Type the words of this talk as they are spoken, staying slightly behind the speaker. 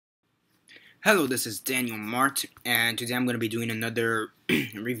Hello, this is Daniel Mart, and today I'm going to be doing another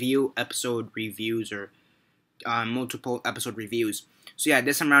episode reviews, or multiple episode reviews. So yeah,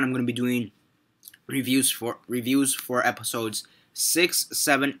 this time around I'm going to be doing reviews for episodes 6,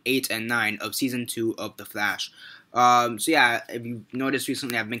 7, 8, and 9 of season 2 of The Flash. So yeah, if you noticed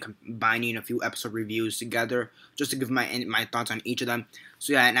recently, I've been combining a few episode reviews together just to give my thoughts on each of them.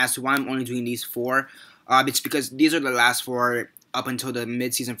 So yeah, and as to why I'm only doing these four, it's because these are the last four up until the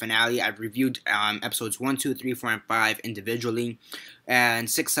mid-season finale. I've reviewed episodes 1, 2, 3, 4, and 5 individually, and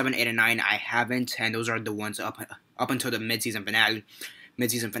 6, 7, 8, and 9 I haven't, and those are the ones up until the mid-season finale.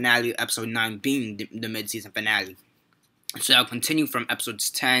 Mid-season finale, episode 9 being the mid-season finale. So I'll continue from episodes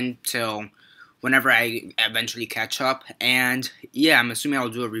 10 till whenever I eventually catch up. And yeah, I'm assuming I'll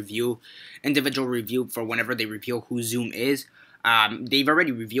do a individual review for whenever they reveal who Zoom is. They've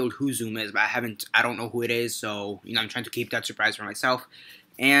already revealed who Zoom is, but I don't know who it is, so, I'm trying to keep that surprise for myself.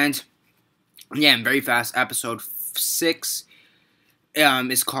 And, yeah, very fast, episode 6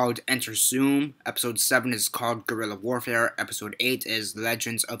 is called Enter Zoom, episode 7 is called Guerrilla Warfare, episode 8 is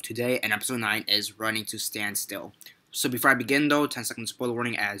Legends of Today, and episode 9 is Running to Stand Still. So before I begin though, 10-second spoiler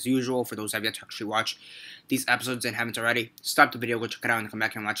warning as usual. For those who have yet to actually watch these episodes and haven't already, stop the video, go check it out, and come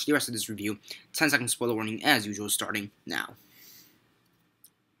back and watch the rest of this review. 10-second spoiler warning as usual, starting now.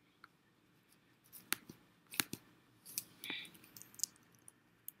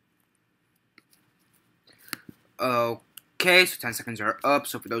 Okay, so 10 seconds are up.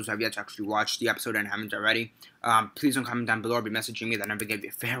 So for those who have yet to actually watch the episode and haven't already, please don't comment down below or be messaging me that I never gave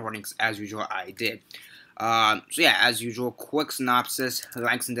you fair warnings. As usual, I did. So yeah, as usual, quick synopsis,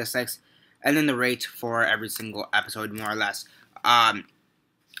 likes and dislikes, and then the rate for every single episode, more or less. So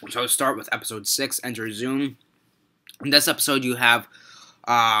I'll start with episode 6, Enter Zoom. In this episode, you have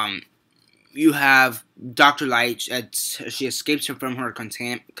Dr. Light. She escapes from her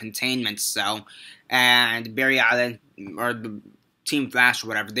containment cell, and Barry Allen, or the Team Flash or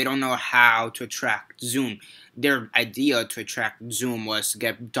whatever, they don't know how to attract Zoom. Their idea to attract Zoom was to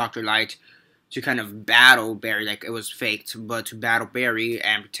get Dr. Light to kind of battle Barry, like it was faked, but to battle Barry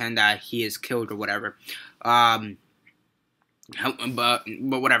and pretend that he is killed or whatever. But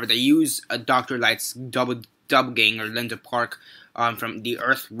whatever, they use Dr. Light's double gang, or Linda Park, from the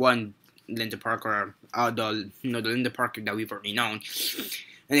Earth 1 Linda Park, or the Linda Park that we've already known,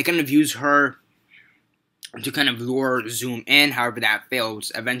 and they kind of use her to kind of lure Zoom in. However, that fails.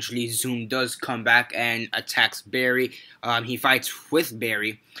 Eventually, Zoom does come back and attacks Barry. He fights with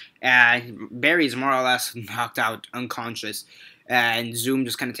Barry, and Barry is more or less knocked out, unconscious. And Zoom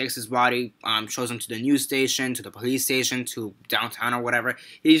just kind of takes his body, shows him to the news station, to the police station, to downtown or whatever.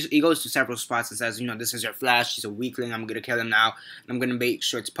 He goes to several spots and says, this is your Flash. He's a weakling. I'm going to kill him now. And I'm going to make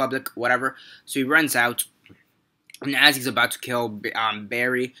sure it's public, whatever. So he runs out. And as he's about to kill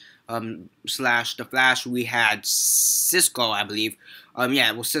Barry, slash the Flash, we had Cisco, I believe.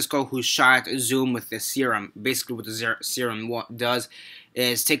 Cisco, who shot Zoom with the serum. Basically, what the serum does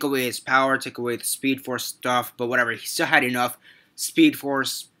is take away his power, take away the Speed Force stuff, but whatever. He still had enough Speed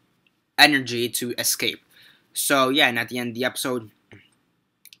Force energy to escape. So yeah, and at the end of the episode,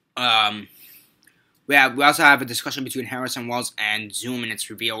 we also have a discussion between Harrison Wells and Zoom, and it's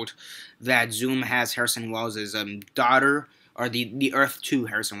revealed that Zoom has Harrison Wells' daughter, or the Earth 2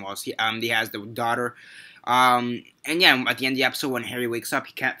 Harrison Wells. He has the daughter. And yeah, at the end of the episode, when Harry wakes up,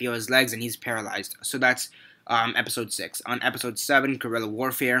 he can't feel his legs and he's paralyzed. So that's episode 6. On episode 7, Guerrilla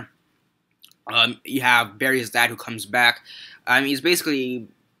Warfare, you have Barry's dad who comes back. He's basically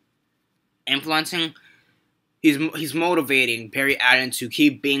influencing. He's motivating Barry Allen to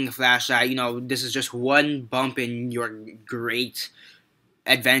keep being the Flash. This is just one bump in your great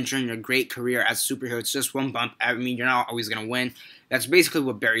adventure, in your great career as a superhero. It's just one bump. I mean, you're not always going to win. That's basically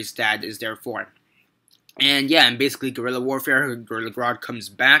what Barry's dad is there for. And yeah, and basically Guerrilla Warfare, Gorilla Grodd comes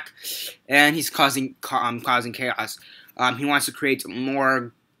back, and he's causing chaos. He wants to create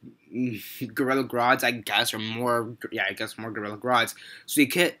more Gorilla Grods, I guess, or more Gorilla Grods. So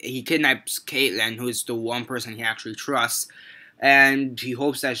he kidnaps Caitlin, who is the one person he actually trusts, and he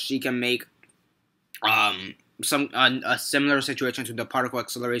hopes that she can make a similar situation to the particle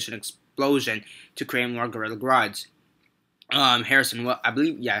acceleration explosion to create more Gorilla Grods. Harrison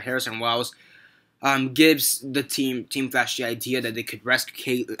Wells gives the Team Flash the idea that they could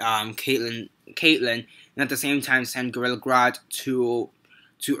rescue Caitlin, and at the same time send Gorilla Grodd to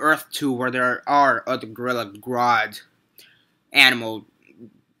Earth 2, where there are other Gorilla Grodd animal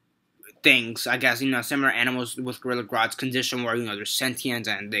things, I guess, similar animals with Gorilla Grodd's condition, where, they're sentient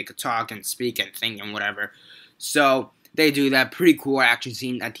and they could talk and speak and think and whatever. So they do that. Pretty cool action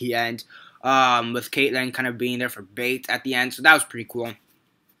scene at the end, with Caitlin kind of being there for bait at the end, so that was pretty cool.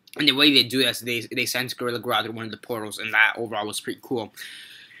 And the way they do this, they sent Gorilla Grodd through one of the portals, and that overall was pretty cool.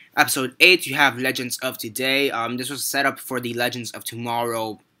 Episode 8, you have Legends of Today. This was set up for the Legends of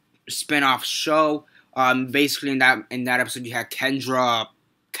Tomorrow spin-off show. Basically, in that episode, you had Kendra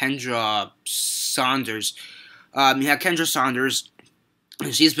Saunders. You had Kendra Saunders.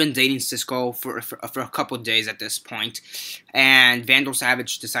 She's been dating Cisco for a couple of days at this point, and Vandal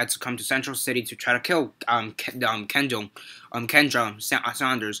Savage decides to come to Central City to try to kill Kendra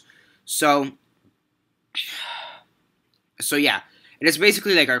Saunders. So yeah, it is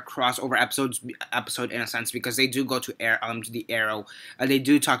basically like a crossover episode in a sense, because they do go to the Arrow, and they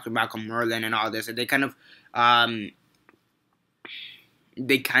do talk about Merlin and all this, and they kind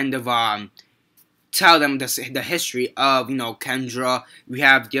of tell them the history of, you know, Kendra. We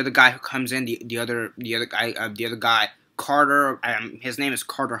have the other guy who comes in, the other guy, Carter. His name is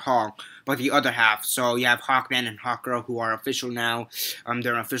Carter Hall, but the other half. So you have Hawkman and Hawkgirl, who are official now.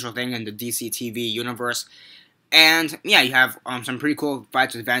 They're an official thing in the DC TV universe. And yeah, you have some pretty cool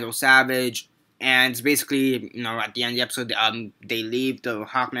fights with Vandal Savage. And it's basically, you know, at the end of the episode, they leave. The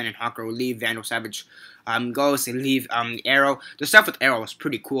Hawkman and Hawkgirl leave. Vandal Savage goes. They leave Arrow. The stuff with Arrow was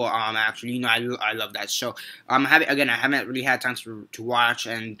pretty cool. Actually, you know, I love that show. I haven't really had time to watch,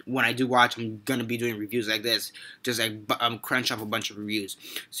 and when I do watch, I'm gonna be doing reviews like this, just like crunch up a bunch of reviews.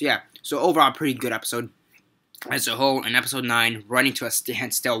 So yeah, so overall, pretty good episode. As a whole, in episode 9, running to a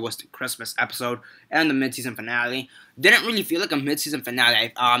standstill was the Christmas episode and the mid-season finale. Didn't really feel like a mid-season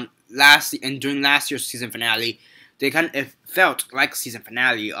finale. During last year's season finale, it felt like a season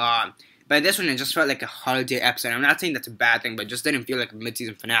finale. But this one, it just felt like a holiday episode. I'm not saying that's a bad thing, but it just didn't feel like a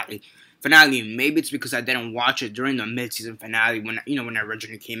mid-season finale. Maybe it's because I didn't watch it during the mid-season finale when it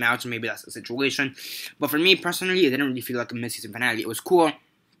originally came out, so maybe that's the situation. But for me personally, it didn't really feel like a mid-season finale. It was cool,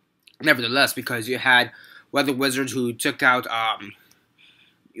 nevertheless, because you had Weather Wizard who took out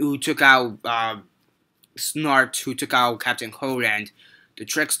Snart, who took out Captain Cold and the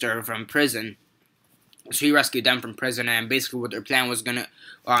Trickster from prison. So he rescued them from prison, and basically what their plan was gonna,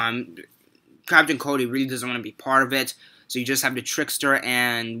 Captain Cody really doesn't want to be part of it, so you just have the Trickster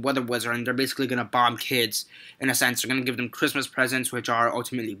and Weather Wizard, and they're basically gonna bomb kids, in a sense. They're gonna give them Christmas presents, which are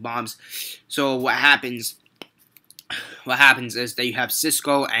ultimately bombs. So what happens is that you have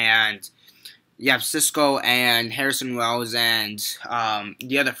Cisco and Harrison Wells and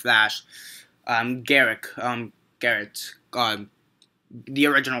the other Flash, Garrick, the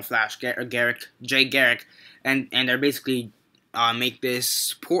original Flash, Jay Garrick, and they're basically make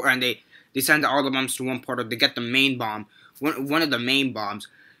this port, and they send all the bombs to one portal. They get the main bomb, one of the main bombs,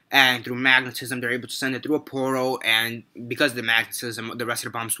 and through magnetism, they're able to send it through a portal, and because of the magnetism, the rest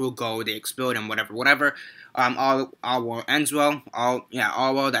of the bombs will go, they explode, and whatever. All well ends well. All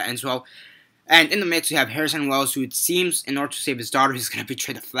well that ends well. And in the mix, we have Harrison Wells, who it seems, in order to save his daughter, he's going to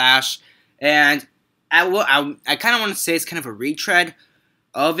betray the Flash. And I kind of want to say it's kind of a retread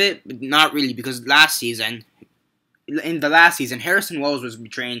of it, but not really, because in the last season, Harrison Wells was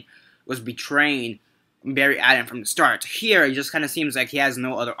betraying Barry Allen from the start. Here, it just kind of seems like he has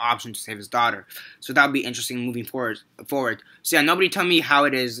no other option to save his daughter. So that'll be interesting moving forward. So yeah, nobody tell me how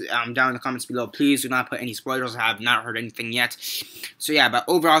it is down in the comments below. Please do not put any spoilers. I have not heard anything yet. So yeah, but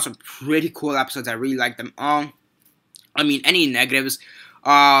overall, some pretty cool episodes. I really like them all. I mean, any negatives?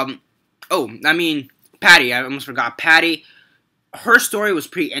 Patty. I almost forgot. Patty. Her story was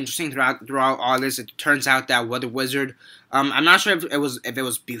pretty interesting throughout all this. It turns out that Weather Wizard, I'm not sure if it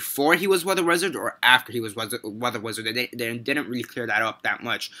was before he was Weather Wizard or after he was Weather Wizard. They didn't really clear that up that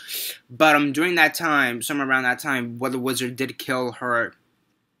much. But during that time, somewhere around that time, Weather Wizard did kill her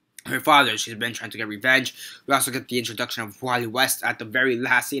father. She's been trying to get revenge. We also get the introduction of Wally West at the very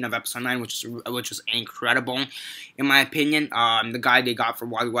last scene of episode 9, which was incredible, in my opinion. The guy they got for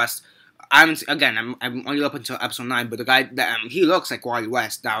Wally West, I'm only up until episode 9, but the guy that he looks like Wally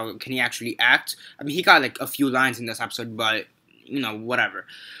West. Now, can he actually act? I mean, he got like a few lines in this episode, but you know, whatever.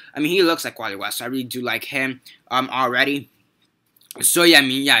 I mean, he looks like Wally West. So I really do like him already. So yeah,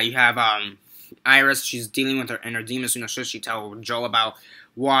 you have Iris. She's dealing with her inner demons. So she tells Joe about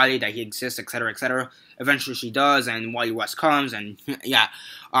Wally, that he exists, etc., etc. Eventually, she does, and Wally West comes, and yeah,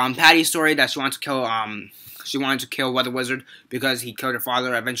 Patty's story that she wanted to kill Weather Wizard because he killed her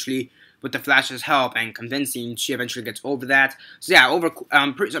father. Eventually, with the Flash's help and convincing, she eventually gets over that. So yeah,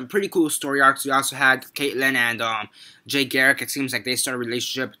 some pretty cool story arcs. We also had Caitlin and Jay Garrick. It seems like they started a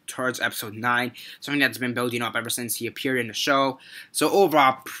relationship towards episode 9, something that's been building up ever since he appeared in the show. So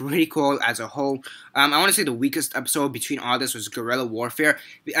overall, pretty cool as a whole. I want to say the weakest episode between all this was Guerrilla Warfare.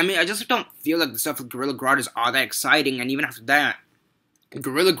 I mean, I just don't feel like the stuff with Gorilla Grodd is all that exciting, and even after that,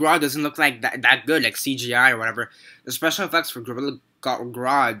 Gorilla Grodd doesn't look like that good, like CGI or whatever. The special effects for Gorilla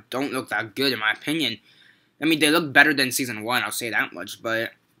Grodd don't look that good in my opinion. I mean, they look better than season 1, I'll say that much,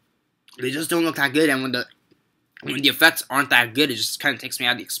 but they just don't look that good, and when the effects aren't that good, it just kind of takes me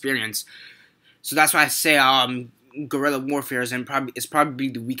out of the experience. So that's why I say Guerrilla Warfare is probably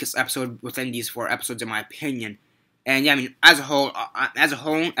the weakest episode within these 4 episodes in my opinion. And yeah, I mean, as a whole,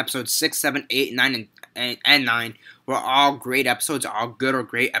 episodes 6, 7, 8, 9, and 9 were all great episodes, all good or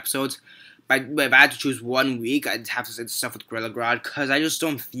great episodes. But if I had to choose one week, I'd have to say the stuff with Gorilla Grodd, because I just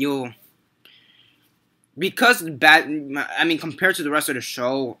don't feel, because I mean, compared to the rest of the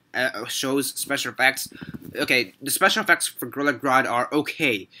show's special effects, okay, the special effects for Gorilla Grodd are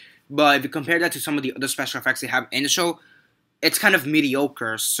okay, but if you compare that to some of the other special effects they have in the show, it's kind of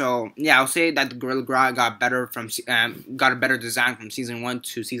mediocre. So yeah, I'll say that the Gorilla Grodd got a better design from season 1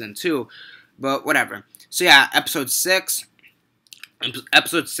 to season 2, but whatever. So yeah, episode 6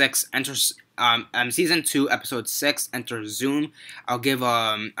 enters season 2, episode 6 enters Zoom. I'll give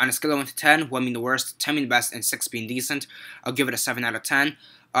on a scale of 1 to 10, 1 being the worst, 10 being the best, and 6 being decent, I'll give it a 7 out of 10.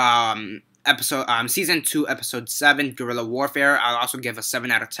 Season 2, episode 7, Guerrilla Warfare, I'll also give a 7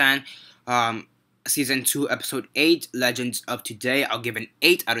 out of 10. Season 2, episode 8, Legends of Today, I'll give an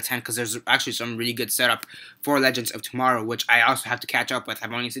 8 out of 10, because there's actually some really good setup for Legends of Tomorrow, which I also have to catch up with.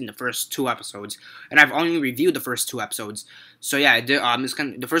 I've only seen the first 2 episodes, and I've only reviewed the first 2 episodes. So yeah,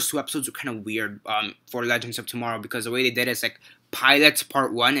 the first 2 episodes were kind of weird for Legends of Tomorrow, because the way they did it is like pilot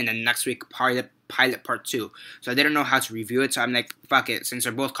part 1, and then next week pilot part 2. So I didn't know how to review it, so I'm like, fuck it, since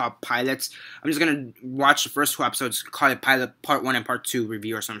they're both called pilots, I'm just gonna watch the first 2 episodes, call it pilot part 1 and part 2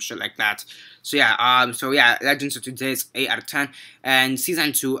 review or some shit like that. So yeah, Legends of Today is 8 out of 10, and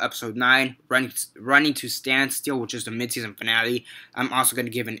season 2, episode 9, Running to Stand Still, which is the mid-season finale, I'm also gonna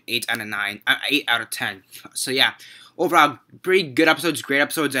give an 8 out of 10. So yeah, overall, pretty good episodes, great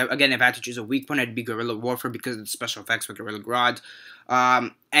episodes. Again, if I had to choose a weak one, it'd be Guerrilla Warfare, because of the special effects with Gorilla Grodd.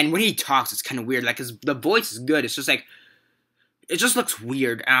 And when he talks, it's kind of weird. Like, the voice is good. It's just like, it just looks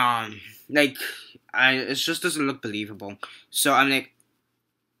weird. It just doesn't look believable. So I'm like,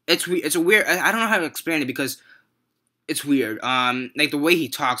 it's a weird. I don't know how to explain it, because it's weird. Like, the way he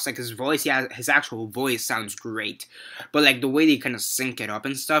talks, like, his voice, yeah, his actual voice sounds great, but like the way they kind of sync it up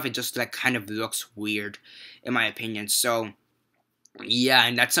and stuff, it just like kind of looks weird, in my opinion. So yeah,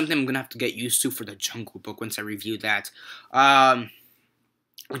 and that's something I'm gonna have to get used to for the Jungle Book once I review that.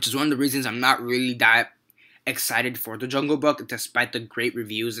 Which is one of the reasons I'm not really that excited for the Jungle Book, despite the great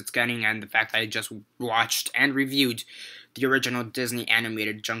reviews it's getting and the fact that I just watched and reviewed the original Disney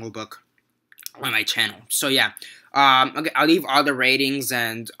animated Jungle Book on my channel. So yeah, okay, I'll leave all the ratings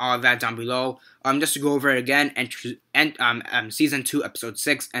and all of that down below. Just to go over it again, season 2, episode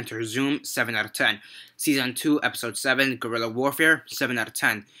 6, Enter Zoom, 7 out of 10. Season 2, episode 7, Guerrilla Warfare, 7 out of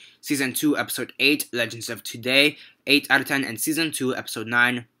 10. Season 2, episode 8, Legends of Today, 8 out of 10. And season 2, episode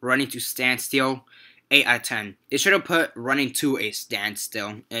 9, Running to Stand Still, 8 out of 10. They should have put Running to a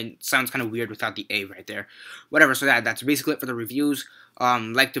Standstill. It sounds kind of weird without the A right there. Whatever, so that's basically it for the reviews.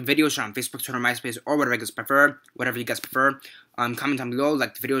 Like the videos on Facebook, Twitter, MySpace, or whatever you guys prefer. Whatever you guys prefer. Comment down below,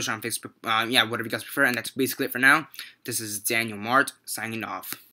 like the videos on Facebook. Yeah, whatever you guys prefer. And that's basically it for now. This is Daniel Mart, signing off.